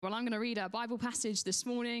Well, I'm going to read a Bible passage this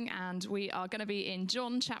morning, and we are going to be in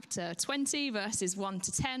John chapter 20, verses 1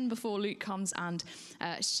 to 10, before Luke comes and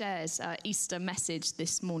shares Easter message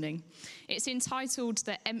this morning. It's entitled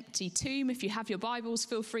The Empty Tomb. If you have your Bibles,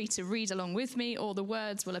 feel free to read along with me, or the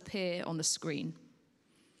words will appear on the screen.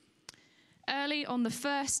 Early on the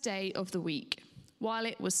first day of the week, while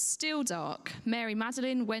it was still dark, Mary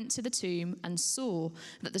Magdalene went to the tomb and saw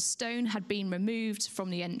that the stone had been removed from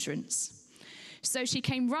the entrance. So she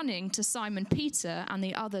came running to Simon Peter and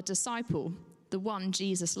the other disciple, the one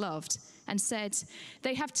Jesus loved, and said,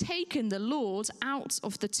 "They have taken the Lord out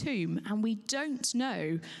of the tomb, and we don't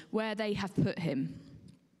know where they have put him."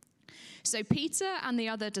 So Peter and the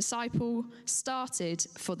other disciple started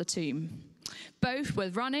for the tomb. Both were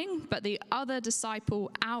running, but the other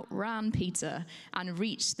disciple outran Peter and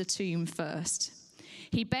reached the tomb first.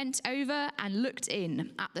 He bent over and looked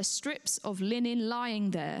in at the strips of linen lying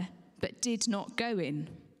there, but did not go in.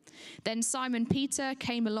 Then Simon Peter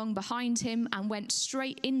came along behind him and went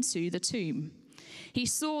straight into the tomb. He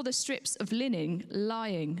saw the strips of linen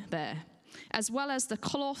lying there, as well as the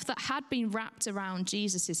cloth that had been wrapped around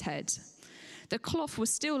Jesus' head. The cloth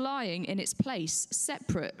was still lying in its place,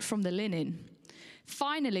 separate from the linen.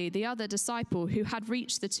 Finally, the other disciple who had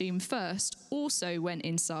reached the tomb first also went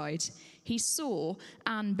inside. He saw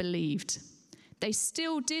and believed. They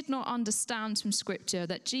still did not understand from Scripture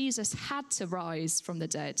that Jesus had to rise from the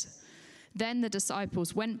dead. Then the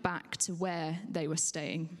disciples went back to where they were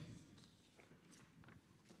staying.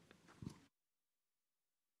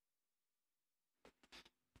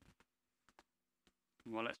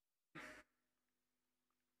 Well,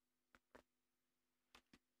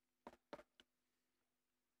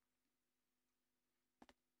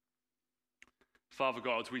 Father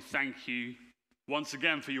God, we thank you once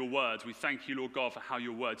again for your word. We thank you, Lord God, for how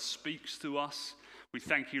your word speaks to us. We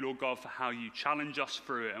thank you, Lord God, for how you challenge us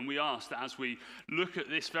through it. And we ask that as we look at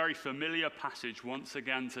this very familiar passage once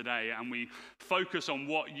again today, and we focus on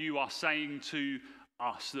what you are saying to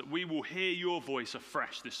us, that we will hear your voice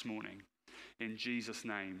afresh this morning. In Jesus'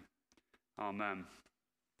 name, amen.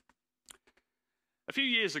 A few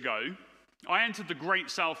years ago, I entered the Great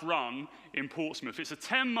South Run in Portsmouth. It's a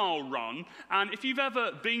 10-mile run, and if you've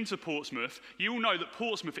ever been to Portsmouth, you'll know that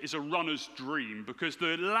Portsmouth is a runner's dream because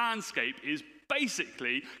the landscape is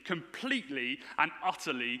basically completely and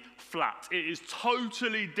utterly flat. It is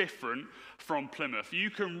totally different from Plymouth. You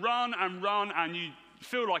can run, and you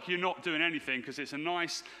feel like you're not doing anything because it's a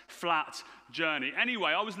nice, flat journey.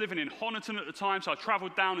 Anyway, I was living in Honiton at the time, so I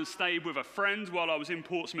travelled down and stayed with a friend while I was in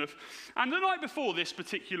Portsmouth. And the night before this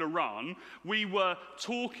particular run, we were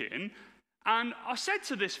talking, and I said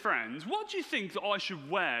to this friend, "What do you think that I should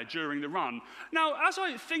wear during the run?" Now, as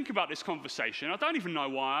I think about this conversation, I don't even know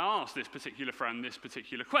why I asked this particular friend this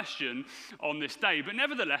particular question on this day, but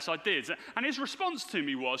nevertheless I did. And his response to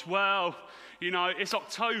me was, "Well, you know, it's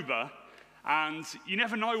October, and you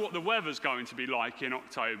never know what the weather's going to be like in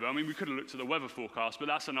October." I mean, we could have looked at the weather forecast, but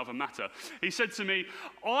that's another matter. He said to me,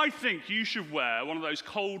 "I think you should wear one of those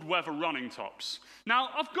cold weather running tops." Now,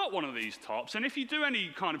 I've got one of these tops, and if you do any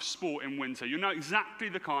kind of sport in winter, you'll know exactly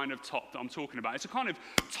the kind of top that I'm talking about. It's a kind of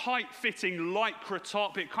tight-fitting Lycra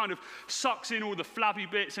top. It kind of sucks in all the flabby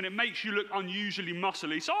bits, and it makes you look unusually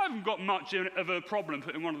muscly. So I haven't got much of a problem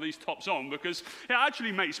putting one of these tops on because it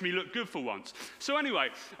actually makes me look good for once. So anyway,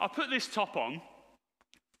 I put this top on,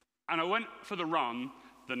 and I went for the run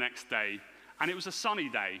the next day, and it was a sunny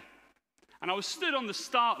day. And I was stood on the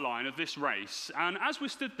start line of this race, and as we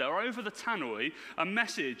stood there, over the tannoy, a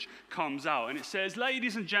message comes out, and it says,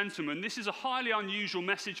 "Ladies and gentlemen, this is a highly unusual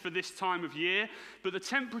message for this time of year, but the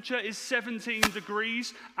temperature is 17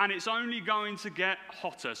 degrees, and it's only going to get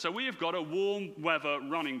hotter. So we have got a warm weather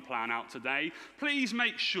running plan out today. Please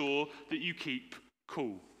make sure that you keep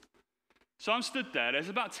cool." So I'm stood there, there's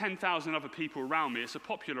about 10,000 other people around me, it's a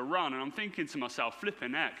popular run, and I'm thinking to myself,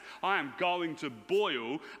 flipping heck, I am going to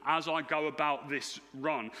boil as I go about this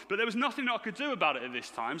run. But there was nothing that I could do about it at this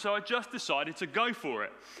time, so I just decided to go for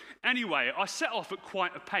it. Anyway, I set off at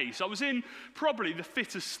quite a pace. I was in probably the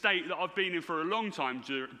fittest state that I've been in for a long time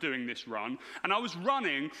doing this run, and I was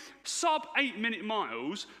running sub 8-minute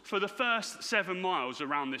miles for the first 7 miles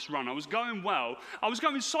around this run. I was going well. I was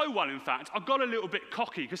going so well, in fact, I got a little bit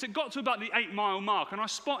cocky because it got to about the 8-mile mark, and I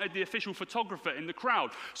spotted the official photographer in the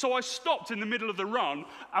crowd. So I stopped in the middle of the run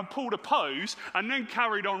and pulled a pose and then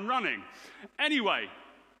carried on running. Anyway,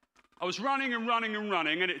 I was running and running and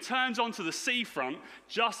running, and it turns onto the seafront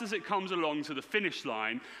just as it comes along to the finish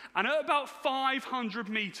line. And at about 500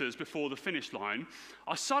 meters before the finish line,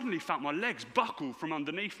 I suddenly felt my legs buckle from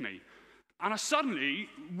underneath me. And I suddenly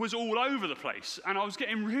was all over the place, and I was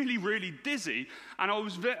getting really, really dizzy, and I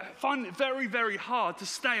was finding it very, very hard to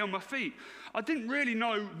stay on my feet. I didn't really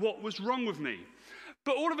know what was wrong with me.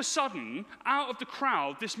 But all of a sudden, out of the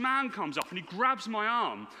crowd, this man comes up and he grabs my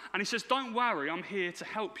arm and he says, "Don't worry, I'm here to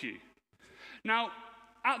help you." Now,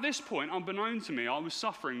 at this point, unbeknown to me, I was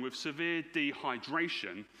suffering with severe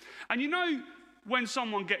dehydration. And you know, when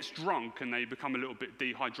someone gets drunk and they become a little bit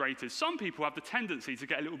dehydrated, some people have the tendency to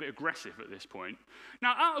get a little bit aggressive at this point.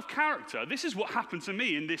 Now, out of character, this is what happened to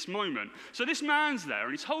me in this moment. So this man's there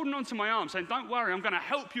and he's holding onto my arm saying, "Don't worry, I'm going to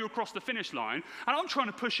help you across the finish line." And I'm trying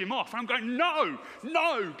to push him off. And I'm going,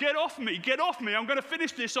 no, get off me, I'm going to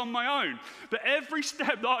finish this on my own. But every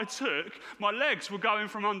step that I took, my legs were going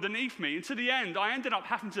from underneath me. And to the end, I ended up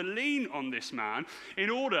having to lean on this man in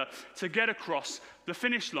order to get across the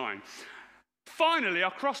finish line. Finally, I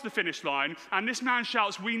crossed the finish line, and this man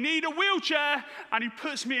shouts, "We need a wheelchair!" And he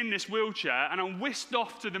puts me in this wheelchair, and I'm whisked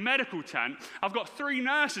off to the medical tent. I've got 3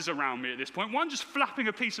 nurses around me at this point, one just flapping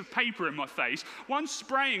a piece of paper in my face, one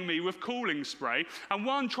spraying me with cooling spray, and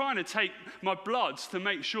one trying to take my bloods to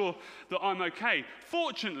make sure that I'm okay.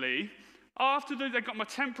 Fortunately, after they got my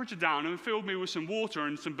temperature down and filled me with some water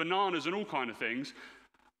and some bananas and all kind of things,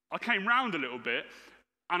 I came round a little bit,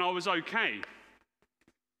 and I was okay.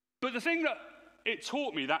 But the thing that it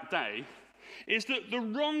taught me that day is that the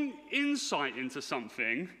wrong insight into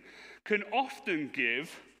something can often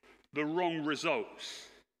give the wrong results.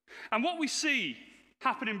 And what we see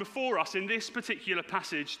happening before us in this particular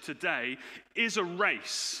passage today is a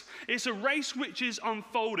race. It's a race which is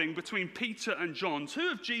unfolding between Peter and John, 2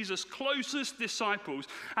 of Jesus' closest disciples,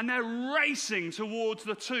 and they're racing towards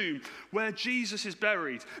the tomb where Jesus is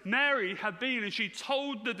buried. Mary had been and she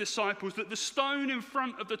told the disciples that the stone in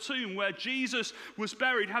front of the tomb where Jesus was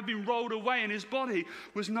buried had been rolled away and his body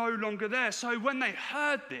was no longer there. So when they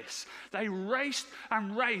heard this, they raced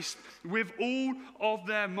and raced with all of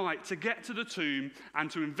their might to get to the tomb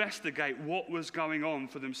and to investigate what was going on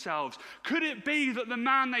for themselves. Could it be that the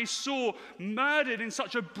man they saw murdered in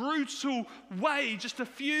such a brutal way just a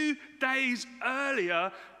few days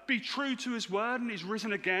earlier be true to his word and is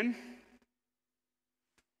risen again?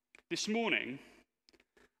 This morning,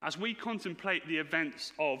 as we contemplate the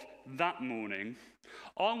events of that morning,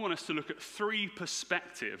 I want us to look at 3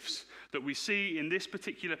 perspectives that we see in this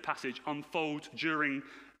particular passage unfold during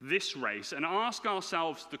this race and ask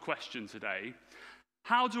ourselves the question today: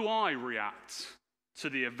 how do I react to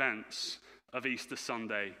the events of Easter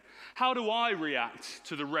Sunday? How do I react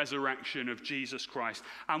to the resurrection of Jesus Christ?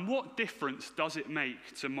 And what difference does it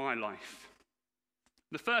make to my life?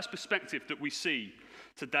 The first perspective that we see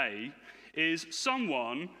today is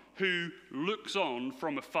someone who looks on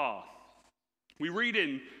from afar. We read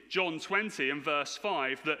in John 20 and verse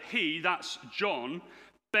 5 that he, that's John,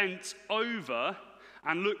 bent over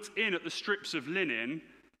and looked in at the strips of linen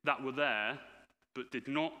that were there, but did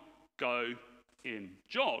not go in.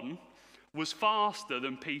 John was faster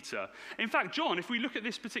than Peter. In fact, John, if we look at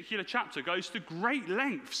this particular chapter, goes to great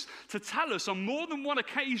lengths to tell us on more than one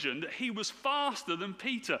occasion that he was faster than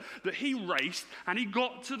Peter, that he raced and he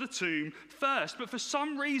got to the tomb first. But for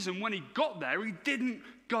some reason, when he got there, he didn't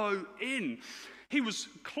go in. He was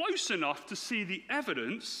close enough to see the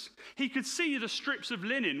evidence. He could see the strips of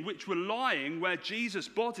linen which were lying where Jesus'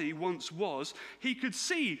 body once was. He could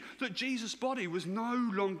see that Jesus' body was no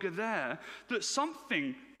longer there, that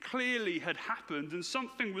something clearly had happened and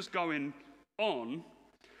something was going on.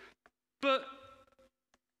 But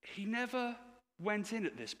he never went in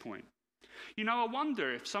at this point. You know, I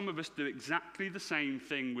wonder if some of us do exactly the same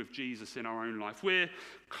thing with Jesus in our own life. We're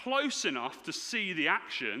close enough to see the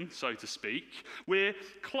action, so to speak. We're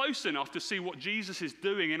close enough to see what Jesus is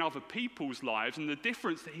doing in other people's lives and the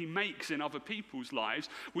difference that he makes in other people's lives.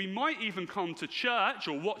 We might even come to church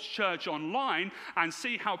or watch church online and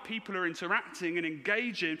see how people are interacting and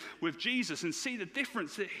engaging with Jesus and see the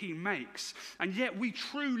difference that he makes. And yet we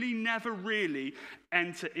truly never really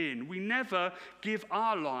enter in. We never give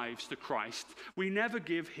our lives to Christ. We never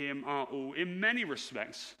give him our all. In many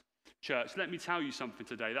respects, church, let me tell you something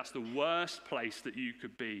today. That's the worst place that you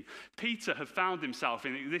could be. Peter had found himself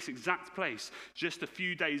in this exact place just a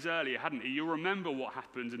few days earlier, hadn't he? You'll remember what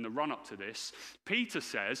happened in the run-up to this. Peter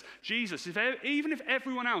says, Jesus, even if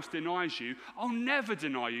everyone else denies you, I'll never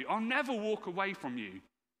deny you. I'll never walk away from you.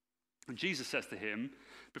 And Jesus says to him,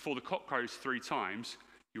 before the cock crows 3 times,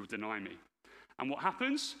 you will deny me. And what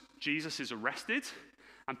happens? Jesus is arrested,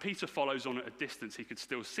 and Peter follows on at a distance. He could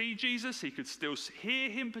still see Jesus, he could still hear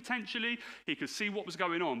him potentially, he could see what was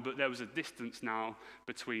going on, but there was a distance now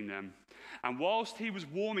between them. And whilst he was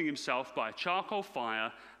warming himself by a charcoal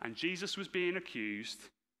fire, and Jesus was being accused,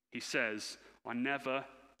 He says, I never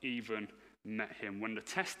even met him. When the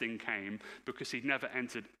testing came, because he'd never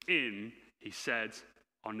entered in, he said,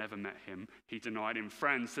 I never met him. He denied him.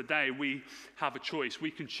 Friends, today we have a choice.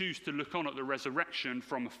 We can choose to look on at the resurrection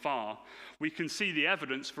from afar. We can see the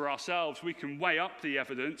evidence for ourselves. We can weigh up the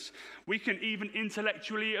evidence. We can even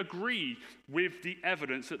intellectually agree with the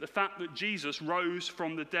evidence that the fact that Jesus rose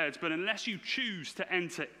from the dead. But unless you choose to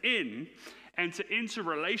enter into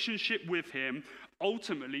relationship with him,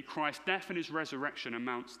 ultimately Christ's death and his resurrection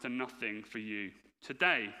amounts to nothing for you.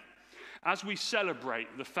 Today, as we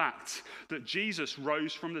celebrate the fact that Jesus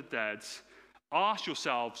rose from the dead, ask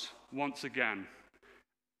yourselves once again,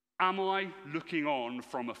 am I looking on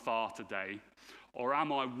from afar today, or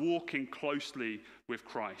am I walking closely with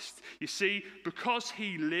Christ? You see, because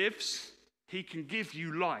he lives, he can give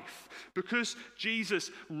you life. Because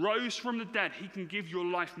Jesus rose from the dead, he can give your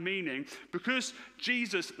life meaning. Because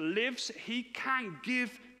Jesus lives, he can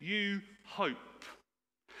give you hope.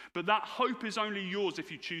 But that hope is only yours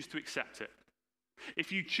if you choose to accept it.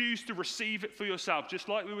 If you choose to receive it for yourself, just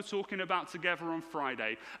like we were talking about together on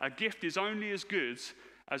Friday, a gift is only as good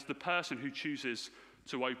as the person who chooses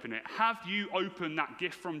to open it. Have you opened that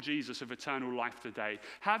gift from Jesus of eternal life today?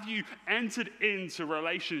 Have you entered into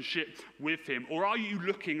relationship with him, or are you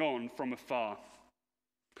looking on from afar?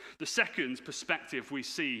 The second perspective we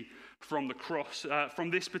see from the cross,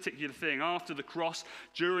 from this particular thing, after the cross,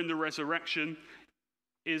 during the resurrection,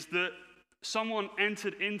 is that someone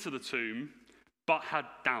entered into the tomb but had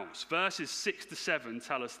doubts. Verses 6 to 7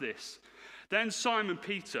 tell us this. Then Simon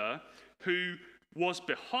Peter, who was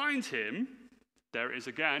behind him, there it is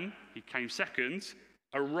again, he came second,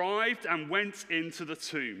 arrived and went into the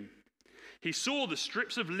tomb. He saw the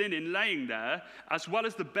strips of linen laying there, as well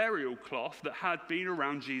as the burial cloth that had been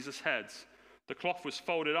around Jesus' head. The cloth was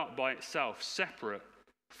folded up by itself, separate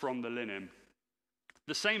from the linen.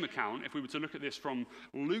 The same account, if we were to look at this from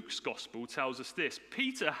Luke's gospel, tells us this.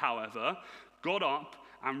 Peter, however, got up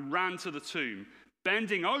and ran to the tomb.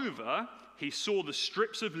 Bending over, he saw the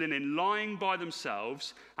strips of linen lying by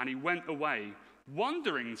themselves, and he went away,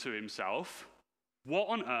 wondering to himself what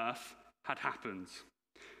on earth had happened.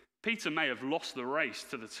 Peter may have lost the race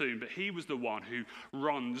to the tomb, but he was the one who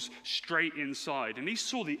runs straight inside. And he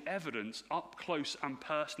saw the evidence up close and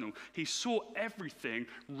personal. He saw everything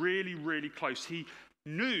really, really close. He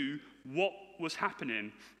knew what was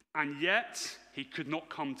happening, and yet he could not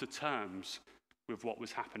come to terms with what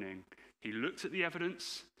was happening. He looked at the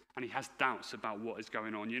evidence, and he has doubts about what is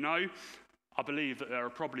going on. You know, I believe that there are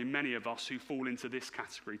probably many of us who fall into this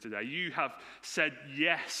category today. You have said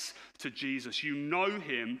yes to Jesus. You know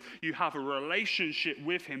him. You have a relationship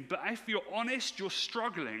with him. But if you're honest, you're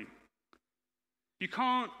struggling. You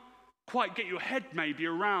can't quite get your head maybe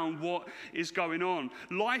around what is going on.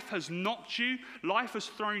 Life has knocked you. Life has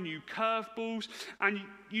thrown you curveballs. And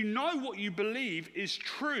you know what you believe is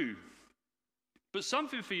true. But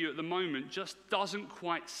something for you at the moment just doesn't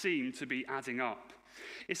quite seem to be adding up.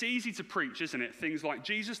 It's easy to preach, isn't it? Things like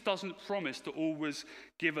Jesus doesn't promise to always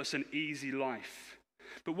give us an easy life.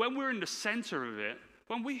 But when we're in the center of it,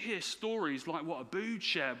 when we hear stories like what Abood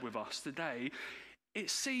shared with us today, it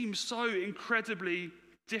seems so incredibly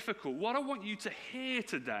difficult. What I want you to hear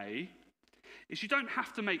today is you don't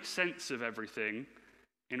have to make sense of everything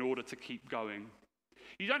in order to keep going.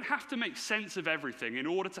 You don't have to make sense of everything in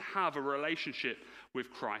order to have a relationship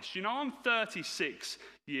with Christ. You know, I'm 36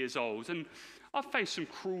 years old, and I've faced some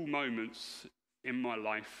cruel moments in my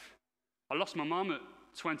life. I lost my mum at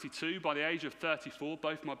 22. By the age of 34,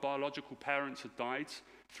 both my biological parents had died.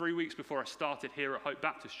 3 weeks before I started here at Hope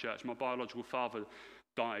Baptist Church, my biological father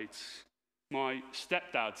died. My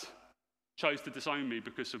stepdad chose to disown me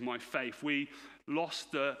because of my faith. We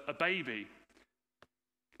lost a baby.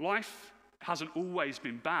 Life hasn't always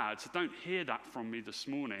been bad, so don't hear that from me this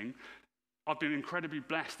morning. I've been incredibly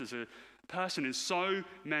blessed as a person in so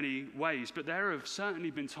many ways, but there have certainly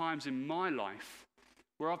been times in my life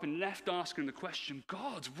where I've been left asking the question,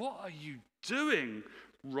 God, what are you doing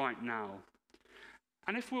right now?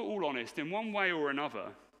 And if we're all honest, in one way or another,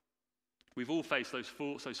 we've all faced those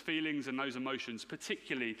thoughts, those feelings, and those emotions,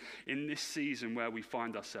 particularly in this season where we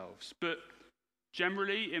find ourselves. But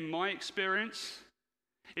generally, in my experience,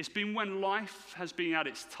 it's been when life has been at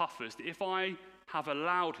its toughest. If I have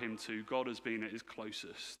allowed him to, God has been at his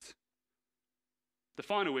closest. The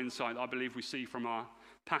final insight I believe we see from our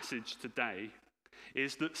passage today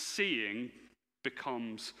is that seeing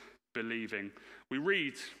becomes believing. We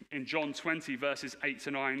read in John 20, verses 8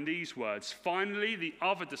 to 9, these words, "Finally, the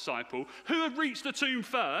other disciple, who had reached the tomb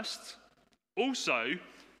first, also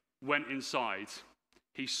went inside.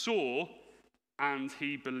 He saw and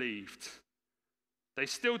he believed." They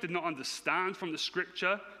still did not understand from the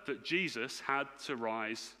scripture that Jesus had to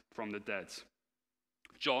rise from the dead.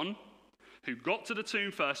 John, who got to the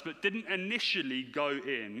tomb first but didn't initially go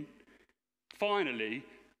in, finally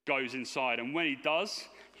goes inside. And when he does,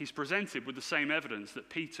 he's presented with the same evidence that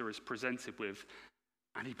Peter is presented with,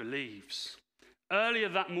 and he believes. Earlier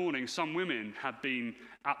that morning, some women had been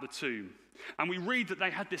at the tomb, and we read that they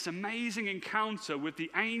had this amazing encounter with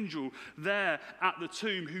the angel there at the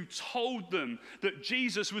tomb who told them that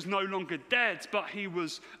Jesus was no longer dead, but he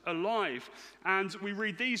was alive. And we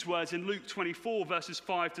read these words in Luke 24, verses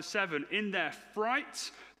 5 to 7. In their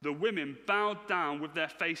fright, the women bowed down with their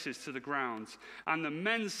faces to the ground, and the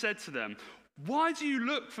men said to them, "Why do you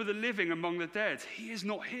look for the living among the dead? He is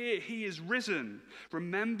not here, he is risen.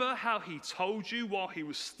 Remember how he told you while he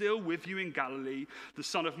was still with you in Galilee, the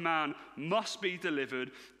Son of Man must be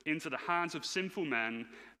delivered into the hands of sinful men,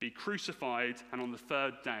 be crucified, and on the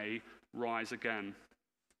third day rise again."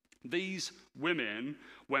 These women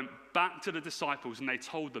went back to the disciples and they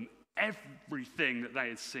told them everything that they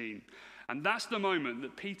had seen. And that's the moment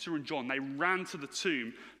that Peter and John, they ran to the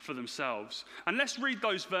tomb for themselves. And let's read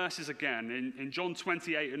those verses again in John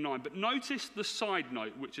 28 and 9. But notice the side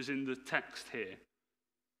note, which is in the text here.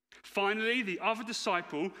 Finally, the other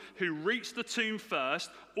disciple who reached the tomb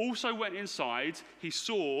first also went inside. He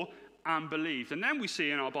saw and believed. And then we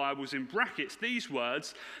see in our Bibles in brackets these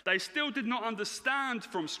words: they still did not understand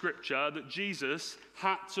from Scripture that Jesus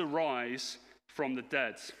had to rise from the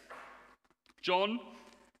dead. John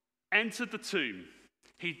entered the tomb.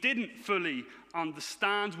 He didn't fully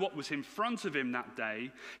understand what was in front of him that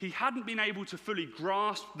day. He hadn't been able to fully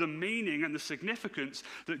grasp the meaning and the significance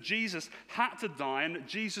that Jesus had to die and that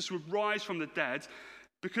Jesus would rise from the dead,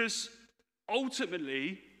 because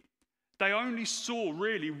ultimately they only saw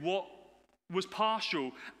really what was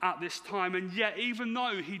partial at this time. And yet, even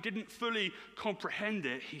though he didn't fully comprehend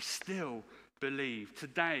it, he still believed.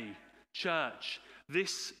 Today, church,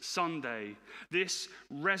 this Sunday, this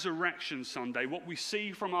Resurrection Sunday, what we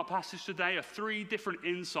see from our passage today are three different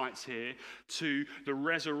insights here to the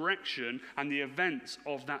resurrection and the events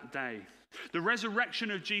of that day. The resurrection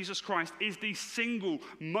of Jesus Christ is the single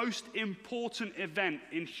most important event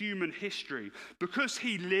in human history. Because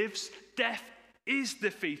he lives, death is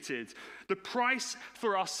defeated. The price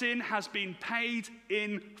for our sin has been paid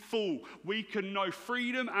in full. We can know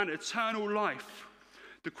freedom and eternal life.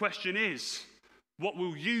 The question is, what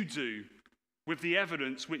will you do with the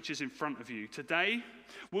evidence which is in front of you today?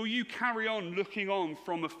 Will you carry on looking on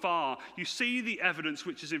from afar? You see the evidence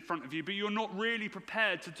which is in front of you, but you're not really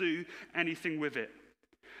prepared to do anything with it.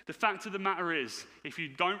 The fact of the matter is, if you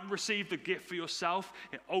don't receive the gift for yourself,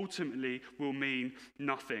 it ultimately will mean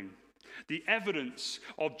nothing. The evidence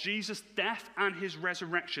of Jesus' death and his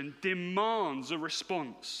resurrection demands a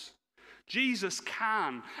response. Jesus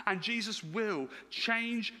can and Jesus will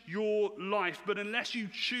change your life, but unless you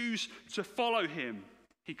choose to follow him,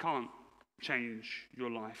 he can't change your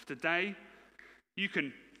life. Today, you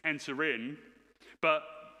can enter in, but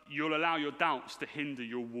you'll allow your doubts to hinder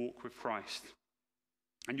your walk with Christ.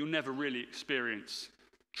 And you'll never really experience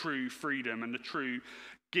true freedom and the true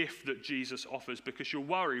gift that Jesus offers, because you'll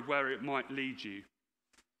worry where it might lead you.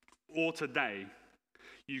 Or today,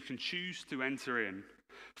 you can choose to enter in.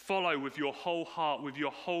 Follow with your whole heart, with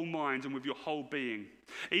your whole mind, and with your whole being.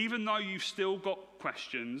 Even though you've still got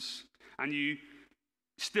questions and you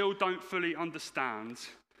still don't fully understand,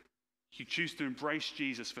 you choose to embrace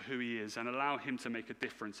Jesus for who he is and allow him to make a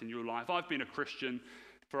difference in your life. I've been a Christian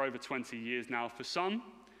for over 20 years now. For some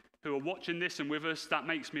who are watching this and with us, that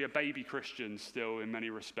makes me a baby Christian still in many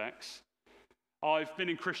respects. I've been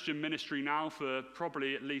in Christian ministry now for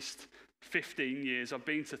probably at least 15 years. I've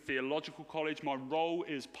been to theological college. My role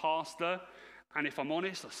is pastor. And if I'm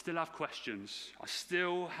honest, I still have questions. I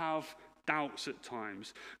still have doubts at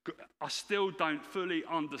times. I still don't fully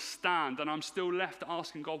understand. And I'm still left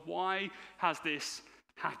asking God, why has this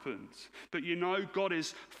happened? But you know, God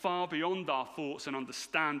is far beyond our thoughts and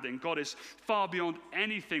understanding. God is far beyond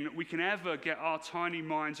anything that we can ever get our tiny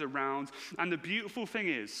minds around. And the beautiful thing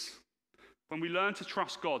is, when we learn to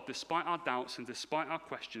trust God despite our doubts and despite our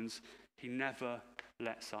questions, he never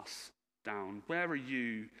lets us down. Where are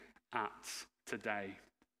you at today?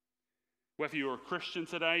 Whether you're a Christian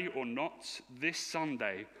today or not, this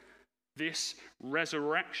Sunday, this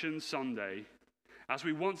Resurrection Sunday, as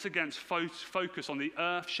we once again focus on the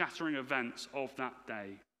earth-shattering events of that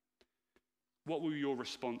day, what will your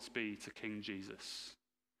response be to King Jesus?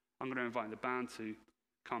 I'm going to invite the band to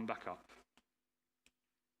come back up.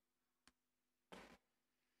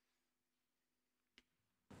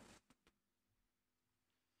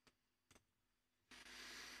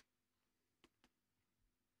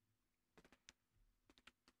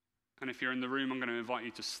 And if you're in the room, I'm going to invite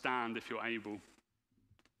you to stand if you're able.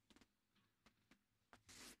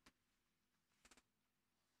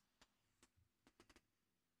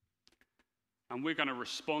 And we're going to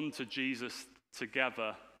respond to Jesus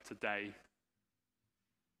together today.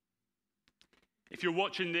 If you're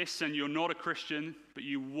watching this and you're not a Christian, but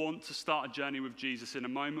you want to start a journey with Jesus, in a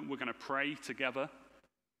moment we're going to pray together.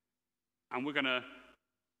 And we're going to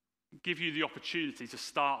give you the opportunity to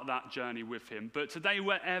start that journey with him. But today,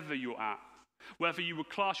 wherever you're at, whether you would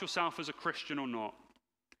class yourself as a Christian or not,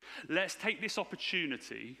 let's take this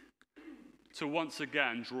opportunity to once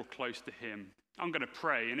again draw close to him. I'm going to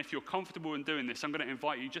pray, and if you're comfortable in doing this, I'm going to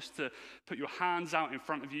invite you just to put your hands out in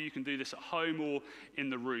front of you. You can do this at home or in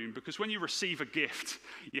the room, because when you receive a gift,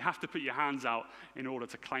 you have to put your hands out in order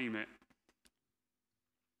to claim it.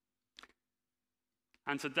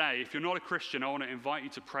 And today, if you're not a Christian, I want to invite you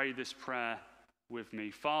to pray this prayer with me.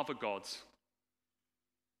 Father God,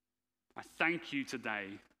 I thank you today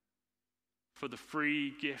for the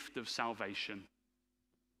free gift of salvation.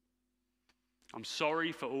 I'm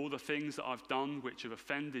sorry for all the things that I've done which have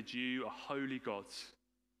offended you, a holy God.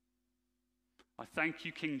 I thank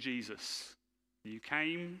you, King Jesus. You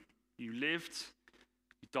came, you lived,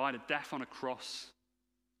 you died a death on a cross,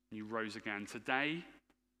 and you rose again. Today,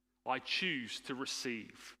 I choose to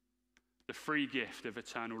receive the free gift of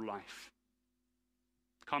eternal life.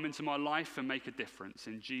 Come into my life and make a difference.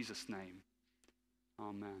 In Jesus' name,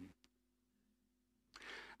 amen.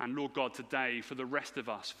 And Lord God, today, for the rest of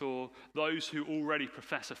us, for those who already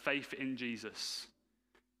profess a faith in Jesus,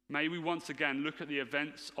 may we once again look at the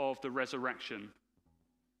events of the resurrection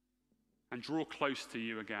and draw close to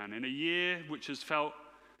you again. In a year which has felt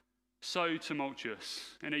so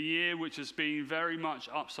tumultuous, in a year which has been very much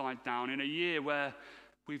upside down, in a year where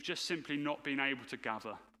we've just simply not been able to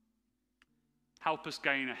gather. Help us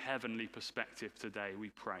gain a heavenly perspective today, we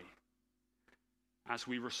pray, as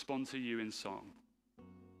we respond to you in song.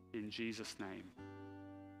 In Jesus' name,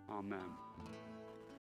 amen.